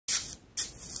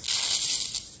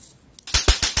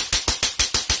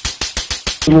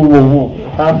Whoa.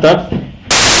 Have that.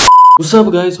 What's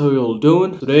up guys, how you all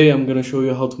doing? Today I'm gonna show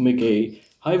you how to make a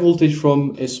high voltage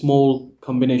from a small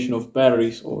combination of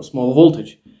batteries or small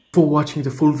voltage. For watching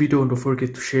the full video, don't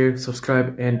forget to share,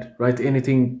 subscribe and write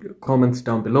anything, comments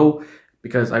down below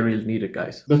because I really need it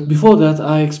guys. But before that,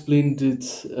 I explained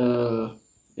it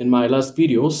in my last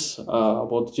videos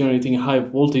about generating high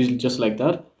voltage just like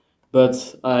that, but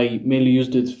I mainly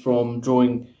used it from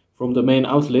drawing from the main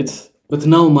outlet. But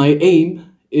now my aim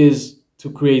is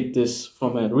to create this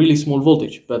from a really small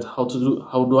voltage. But how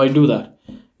do I do that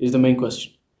is the main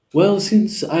question. Well,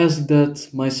 since I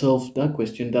asked myself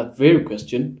that very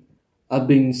question, I've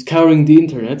been scouring the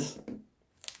internet,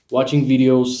 watching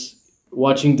videos,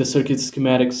 watching the circuit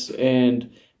schematics and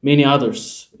many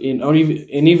others,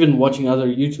 and even watching other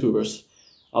YouTubers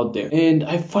out there. And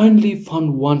I finally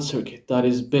found one circuit that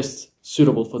is best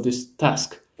suitable for this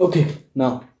task. Okay,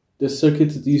 now the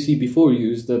circuit that you see before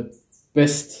you is the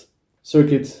best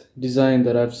circuit design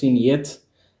that I've seen yet,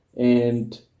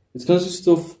 and it consists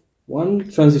of one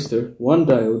transistor, one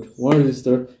diode, one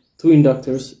resistor, two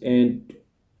inductors, and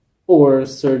or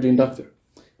third inductor.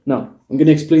 Now I'm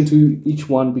gonna explain to you each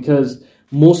one because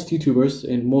most YouTubers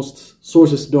and most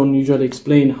sources don't usually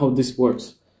explain how this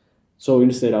works. So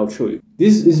instead I'll show you.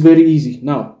 This is very easy.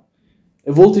 Now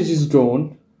a voltage is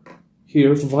drawn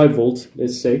here, 5 volts,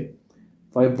 let's say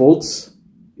 5 volts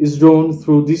is drawn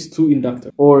through these two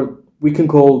inductors, or we can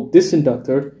call this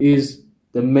inductor is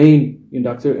the main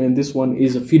inductor and this one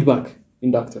is a feedback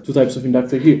inductor. Two types of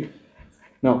inductor here.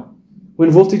 Now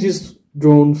when voltage is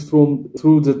drawn through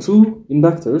the two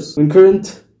inductors, when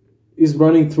current is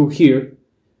running through here,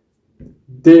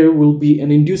 there will be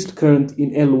an induced current in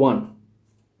L1,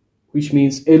 which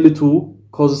means L2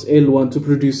 causes L1 to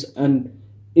produce an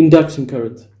induction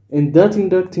current, and that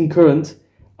inducting current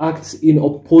acts in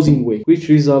opposing way, which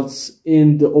results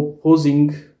in the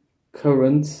opposing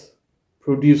current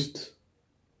produced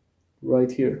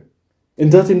right here,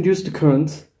 and that induced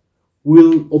current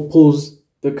will oppose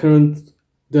the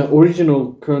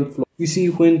original current flow. You see,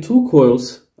 when two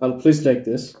coils are placed like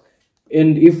this,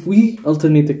 and if we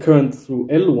alternate the current through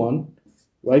L1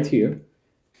 right here,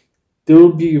 there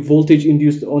will be voltage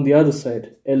induced on the other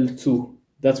side, L2.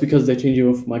 That's because the changing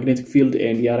of magnetic field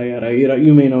and yada yada yada.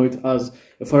 You may know it as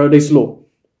a Faraday's law,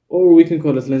 or we can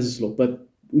call it Lenz's law, but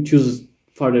we choose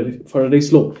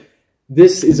Faraday's law.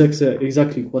 This is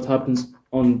exactly what happens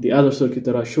on the other circuit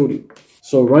that I showed you.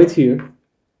 So right here,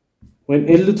 when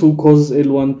L2 causes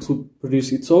L1 to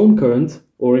produce its own current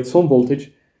or its own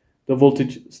voltage, the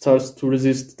voltage starts to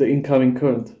resist the incoming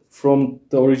current from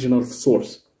the original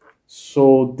source.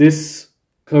 So this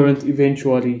current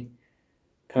eventually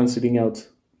cancelling out,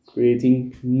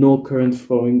 creating no current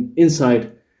flowing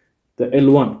inside the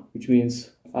L1, which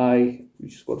means I,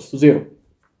 which is equals to 0.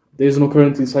 There is no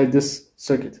current inside this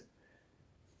circuit.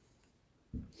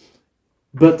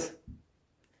 But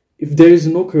if there is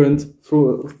no current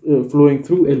flowing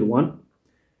through L1,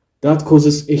 that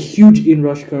causes a huge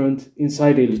inrush current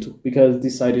inside L2 because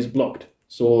this side is blocked.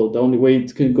 So the only way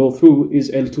it can go through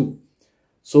is L2.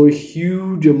 So a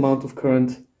huge amount of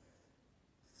current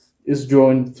is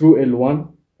drawn through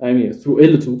through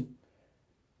L2,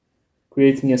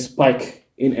 creating a spike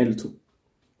in L2.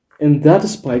 And that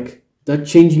spike, that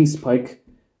changing spike,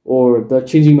 or that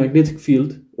changing magnetic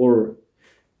field, or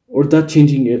that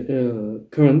changing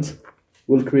current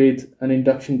will create an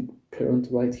induction current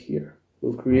right here.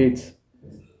 Will create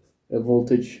a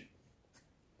voltage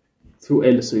through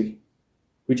L3,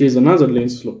 which is another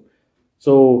Lenz's law.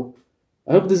 So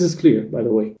I hope this is clear, by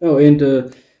the way. Oh, and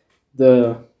the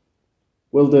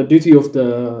duty of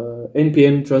the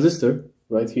NPN transistor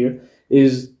right here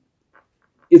is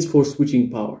it's for switching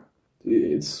power.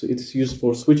 It's used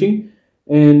for switching,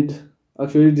 and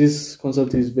actually this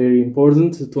concept is very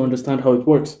important to understand how it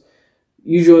works.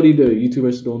 Usually the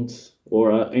YouTubers don't,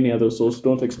 or any other source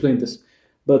don't explain this,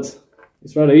 but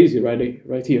it's rather easy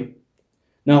right here.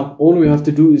 Now all we have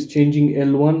to do is changing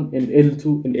L1 and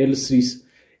L2 and L3's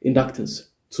inductance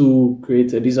to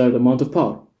create a desired amount of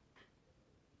power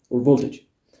or voltage.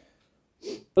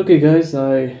 Okay guys,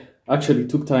 I actually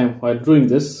took time while doing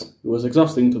this. It was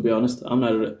exhausting, to be honest. I'm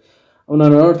not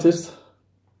an artist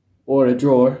or a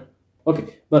drawer.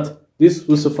 Okay, but this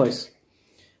will suffice.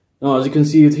 Now as you can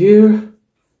see it here,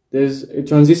 there's a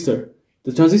transistor.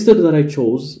 The transistor that I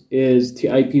chose is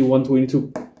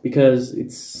TIP122 because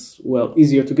it's, well,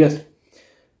 easier to get.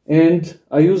 And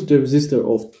I used a resistor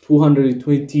of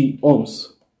 220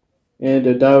 ohms and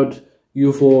a diode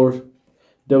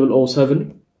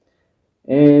U4007,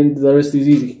 and the rest is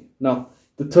easy. Now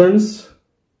the turns,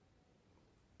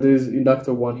 there's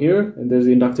inductor 1 here and there's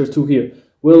inductor 2 here.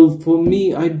 Well, for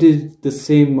me, I did the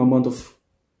same amount of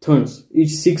turns,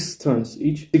 each 6 turns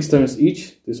each.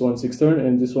 This one 6 turn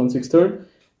and this one 6 turn,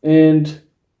 and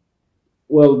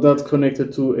well, that's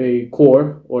connected to a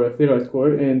core or a ferrite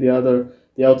core, and the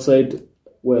outside,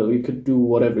 well, you could do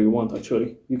whatever you want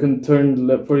actually. You can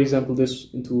turn, for example, this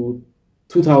into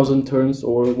 2000 turns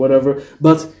or whatever,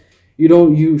 but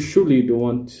you surely don't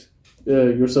want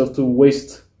yourself to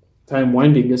waste time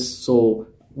winding this, so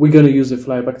we're gonna use a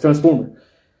flyback transformer.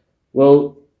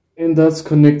 Well, and that's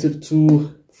connected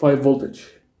to 5 voltage.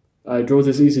 I draw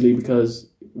this easily because,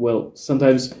 well,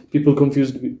 sometimes people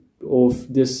confuse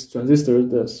of this transistor,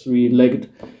 the 3-legged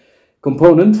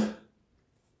component.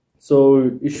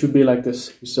 So it should be like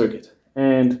this circuit,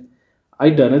 and I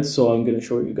done it, so I'm gonna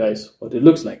show you guys what it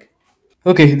looks like.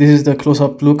 Okay, this is the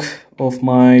close-up look of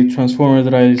my transformer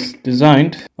that I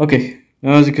designed. Okay,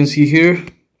 now as you can see here,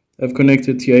 I've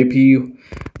connected TIP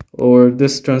or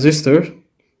this transistor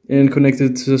and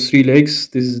connected to the 3 legs.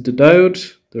 This is the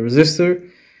diode, the resistor,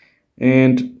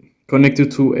 and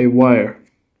connected to a wire.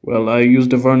 Well, I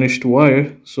used a varnished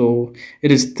wire, so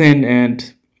it is thin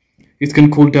and it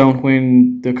can cool down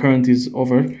when the current is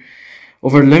over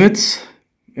limits.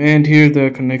 And here they're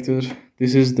connected.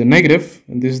 This is the negative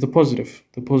and this is the positive.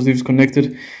 The positive is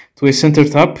connected to a center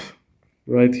tap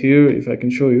right here, if I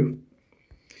can show you.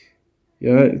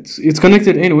 Yeah, it's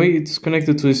connected anyway. It's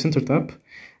connected to a center tap.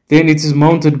 Then it is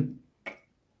mounted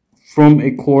from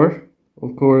a core,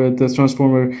 the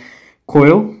transformer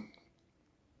coil.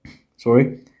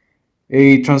 Sorry,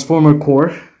 a transformer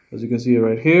core, as you can see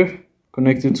right here,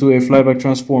 connected to a flyback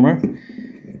transformer.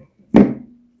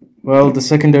 Well, the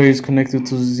secondary is connected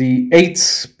to the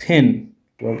 8th pin.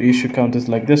 Well, you should count it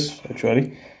like this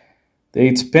actually. The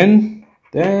 8th pin,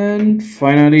 then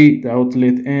finally the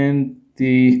outlet and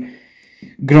the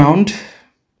ground.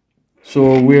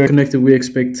 So we're connected, we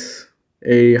expect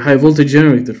a high voltage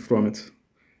generator from it.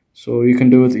 So you can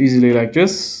do it easily like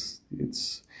this.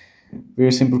 It's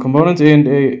very simple component.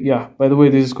 And yeah, by the way,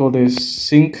 this is called a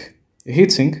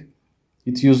heat sink.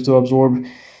 It's used to absorb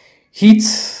heat.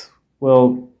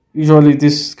 Well, usually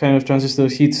this kind of transistor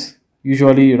heats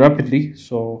usually rapidly,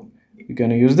 so we're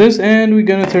gonna use this and we're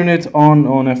gonna turn it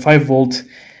on a 5 volt,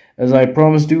 as I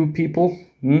promised you people.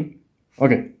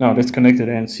 Okay, now let's connect it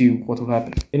and see what will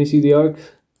happen. Can you see the arc?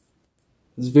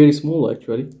 It's very small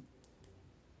actually.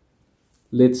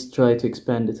 Let's try to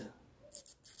expand it.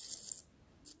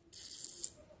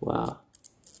 Wow.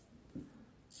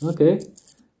 Okay,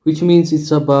 which means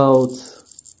it's about,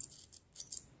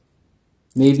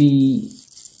 maybe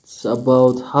it's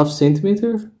about ½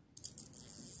 centimeter.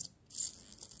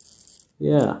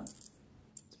 Yeah,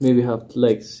 it's maybe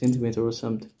like centimeter or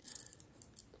something.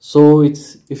 So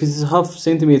if it's ½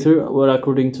 centimeter, well,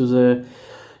 according to the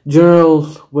general,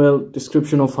 well,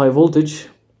 description of high voltage,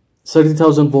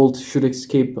 30,000 volts should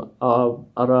escape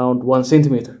around 1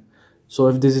 centimeter. So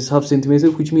if this is ½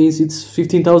 centimeter, which means it's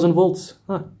 15,000 volts.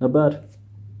 Huh, not bad.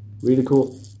 Really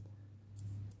cool.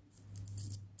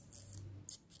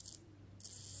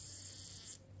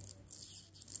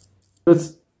 But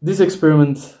this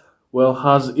experiment, well,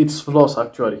 has its flaws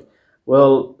actually.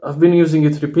 Well, I've been using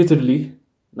it repeatedly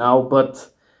now,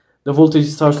 but the voltage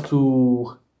starts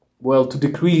to, well, to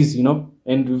decrease, you know,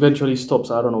 and eventually stops.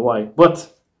 I don't know why,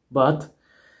 but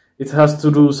it has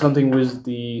to do something with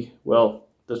the, well,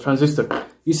 the transistor.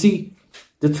 You see,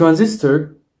 the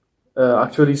transistor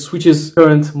actually switches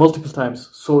current multiple times,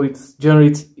 so it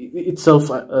generates itself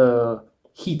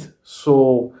heat.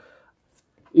 So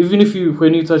even if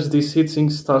when you touch this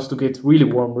heatsink, starts to get really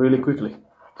warm really quickly,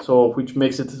 so which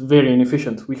makes it very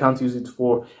inefficient. We can't use it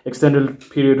for extended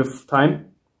period of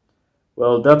time.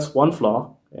 Well, that's one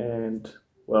flaw, and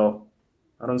well,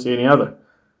 I don't see any other.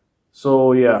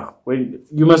 So yeah, when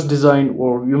you must design,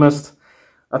 or you must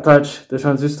attach the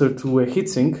transistor to a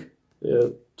heatsink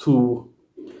to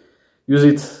use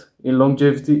it in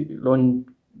longevity.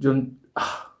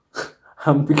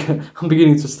 I'm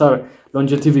beginning to start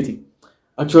longevity.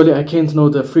 Actually, I can't know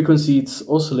the frequency it's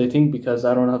oscillating because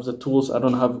I don't have the tools. I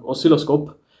don't have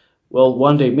oscilloscope. Well,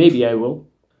 one day maybe I will.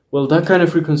 Well, that kind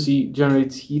of frequency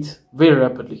generates heat very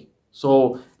rapidly.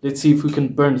 So let's see if we can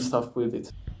burn stuff with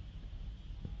it.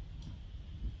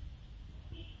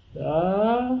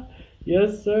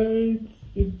 Yes, sir.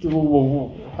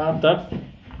 Have that.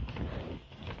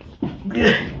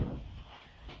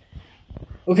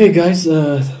 Okay, guys.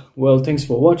 Well, thanks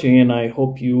for watching, and I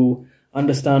hope you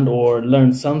understand or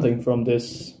learn something from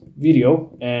this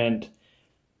video. And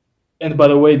by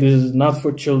the way, this is not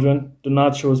for children. Do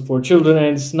not show it for children,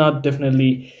 and it's not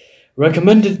definitely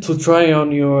recommended to try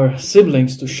on your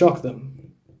siblings to shock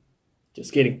them.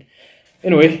 Just kidding.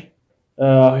 Anyway,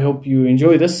 I hope you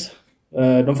enjoy this.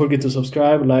 Don't forget to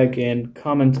subscribe, like, and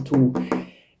comment to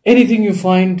anything you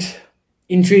find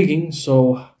intriguing.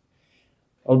 So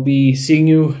I'll be seeing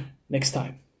you next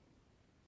time.